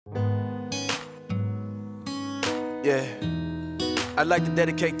Yeah, I'd like to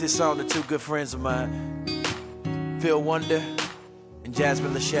dedicate this song to two good friends of mine, Phil Wonder and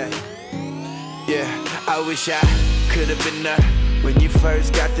Jasmine Le'Shea. Yeah, I wish I could have been there when you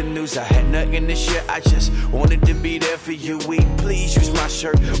first got the news. I had nothing to share, I just wanted to be there for you. We please use my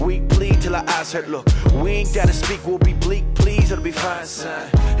shirt, we bleed till our eyes hurt. Look, we ain't gotta speak, we'll be bleak, please, it'll be fine, son.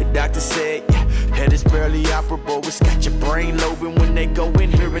 The doctor said, yeah, head is barely operable. It's got your brain lobing when they go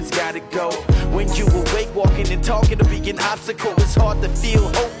in here, it's gotta go. When you awake, walking and talking to be an obstacle. It's hard to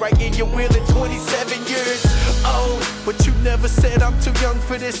feel hope right in your will at 27 years old. But you never said I'm too young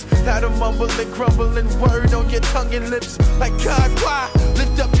for this. Now the mumbling, grumbling word on your tongue and lips. Like, God, why?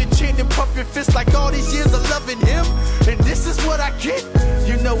 Lift up your chin and pump your fist like all these years of loving him. And this is what I get?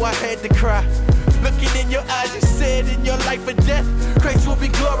 You know I had to cry. Looking in your eyes, you said in your life or death, grace will be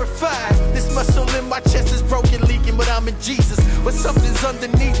glorified. This muscle in my chest is broken, leaking, but I'm in Jesus. But something's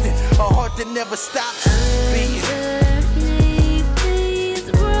underneath it, a heart that never stops beating. These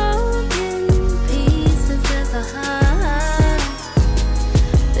broken pieces, there's a heart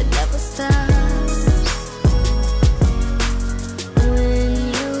that never stops. When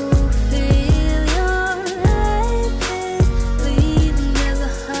you feel your life is bleeding, there's a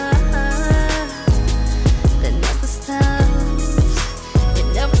heart that never stops. It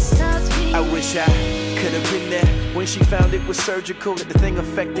never stops beating. I wish I could have been there when she found it was surgical, that the thing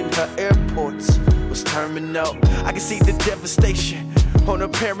affecting her airports was terminal. I can see the devastation on her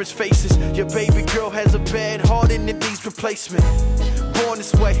parents' faces. Your baby girl has a bad heart and it needs replacement. Born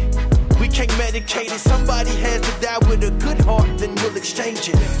this way, we can't medicate it. Somebody has to die with a good heart, then we'll exchange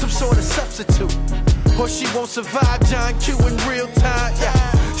it. Some sort of substitute, or she won't survive John Q in real time.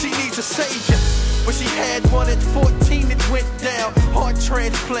 Yeah, she needs a savior, but she had one at 14 that went down. Heart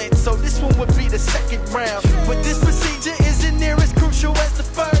transplant, so this one would be the second round. But this procedure isn't near as crucial as the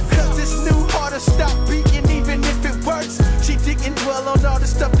first, cause this new heart will stop beating even if it works. She didn't dwell on all the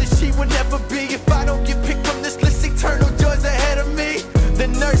stuff that she would never be. If I don't get picked from this list, eternal joys ahead of me. The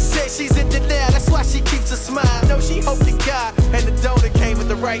nurse said she's in denial, that's why she keeps a smile. No, she hoped in God, and the donor came at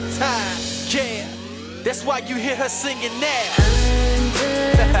the right time. Yeah, that's why you hear her singing now.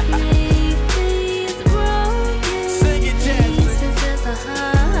 Sing it, Jasmine. There's a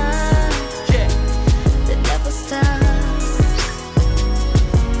heart that never stops.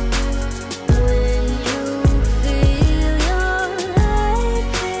 When you feel your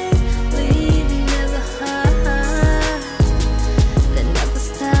life is bleeding, there's a heart that never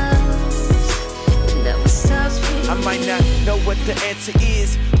stops. It never stops beating. I might not know what the answer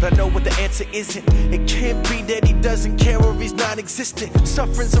is, but I know what the answer isn't. It can't be that he doesn't care or he's non-existent.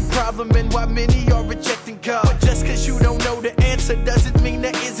 Suffering's a problem and why many are rejecting God. But just cause you don't know the answer doesn't mean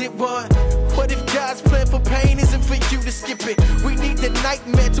there isn't one. What if God's plan for pain isn't for you to skip it? We need the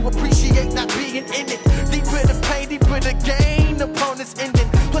nightmare to appreciate not being in it. Deeper the pain, deeper the gain upon this ending.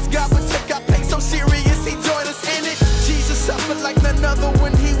 Plus God would take our pain so serious, he joined us in it. Jesus suffered like none other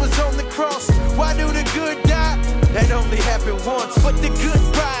when he was on the cross. Why do the good die? That only happened once. But the good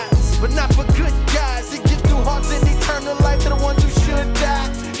rise, but not for good guys. He gives new hearts and eternal life to the ones who should die.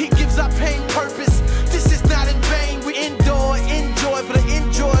 He gives our pain purpose. This is not in vain. We endure, enjoy for the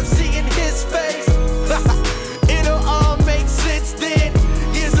enjoy of seeing his face. It'll all make sense then.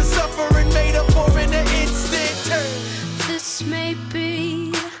 Years of suffering made up for in an instant. This may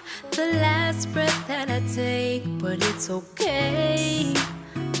be the last breath that I take, but it's okay.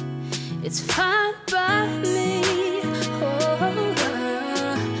 It's fine by me.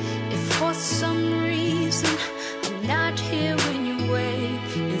 If for some reason I'm not here when you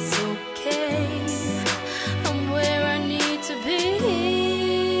wake, it's okay. I'm where I need to be.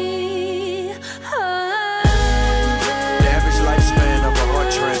 The average lifespan of a heart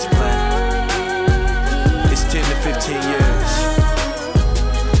transplant is 10 to 15 years.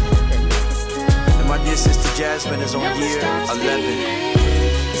 And my dear sister Jasmine is on year 11.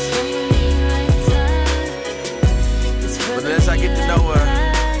 But as I get to know her,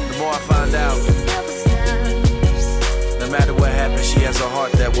 the more I find out, no matter what happens, she has a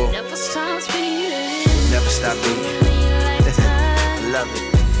heart that will never stop beating. I love it.